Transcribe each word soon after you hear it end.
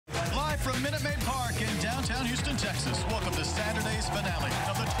from Minute Maid Park in downtown Houston, Texas. Welcome to Saturday's finale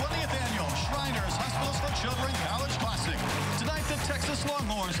of the 20th Annual Shriners Hospitals for Children College Classic. Tonight, the Texas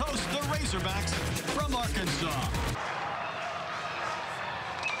Longhorns host the Razorbacks from Arkansas.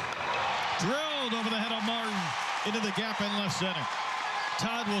 Drilled over the head of Martin into the gap in left center.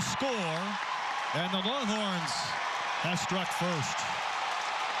 Todd will score, and the Longhorns have struck first.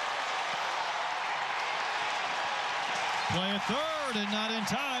 Play at third and not in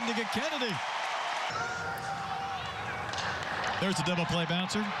time to get Kennedy. There's a double play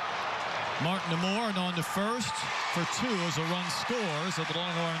bouncer. Martin to Moore and on to first for two as a run scores, so the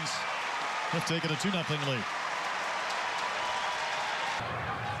Longhorns have taken a 2-0 lead.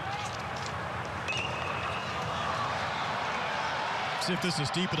 See if this is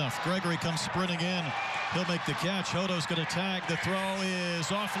deep enough. Gregory comes sprinting in. He'll make the catch. Hodo's going to tag. The throw is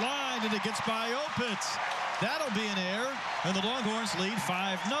offline, and it gets by Opitz. That'll be an error, and the Longhorns lead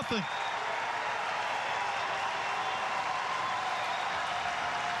 5-0.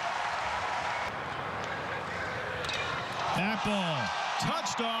 That ball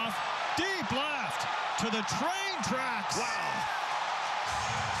touched off, deep left to the train tracks. Wow.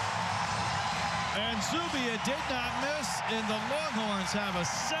 And Zubia did not miss, and the Longhorns have a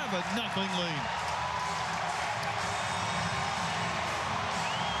 7-0 lead.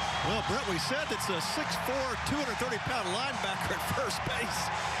 Well, Brett, we said it's a 6'4", 230-pound linebacker at first base.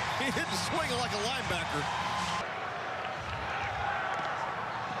 He didn't swing like a linebacker.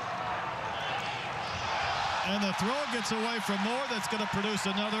 And the throw gets away from Moore. That's going to produce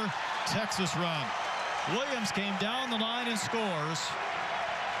another Texas run. Williams came down the line and scores.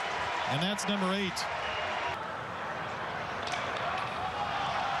 And that's number 8.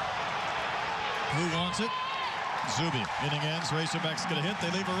 Who wants it? Zuby. Inning ends. Razorbacks get a hit. They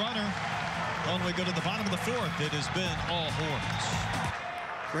leave a runner. On we go to the bottom of the 4th. It has been all horns.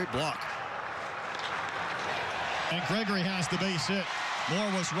 Great block. And Gregory has the base hit.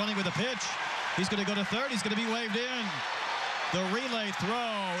 Moore was running with a pitch. He's going to go to third. He's going to be waved in. The relay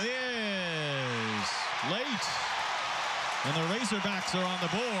throw is late. And the Razorbacks are on the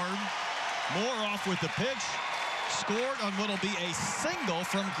board. Moore off with the pitch. Scored on what will be a single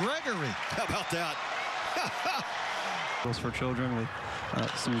from Gregory. How about that? For children with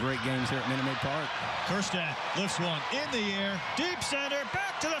some great games here at Minute Maid Park. Kerstad lifts one in the air, deep center,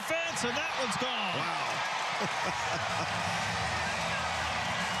 back to the fence, and that one's gone. Wow.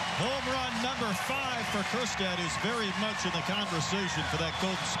 Home run number 5 for Kerstad, who's very much in the conversation for that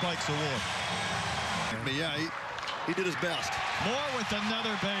Golden Spikes award. But yeah, he did his best. Moore with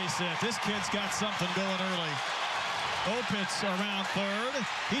another base hit. This kid's got something going early. Opitz around third.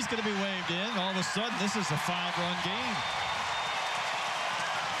 He's going to be waved in. All of a sudden, this is a 5-run game.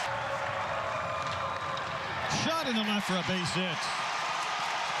 Shot in the left for a base hit.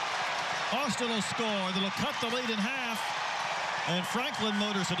 Austin will score. That'll cut the lead in half. And Franklin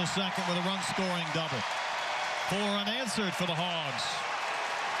motors into second with a run-scoring double. 4 unanswered for the Hogs.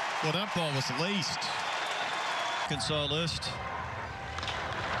 Well, that ball was laced. Arkansas list.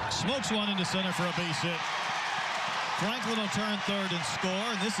 Smokes one into center for a base hit. Franklin will turn third and score,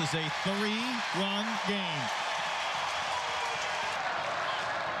 and this is a 3-run game.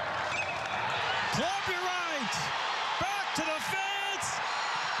 Club your right. Back to the fence.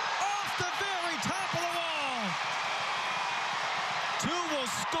 Off the very top of the wall. 2 will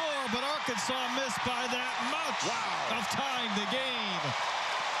score, but Arkansas missed by that much of tying the game.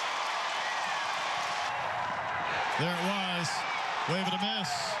 There it was. Wave and a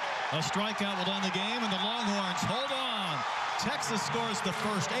miss. A strikeout will end the game, and the Longhorns hold on. Texas scores the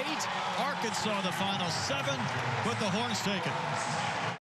first 8. Arkansas the final 7, with the Horns taken.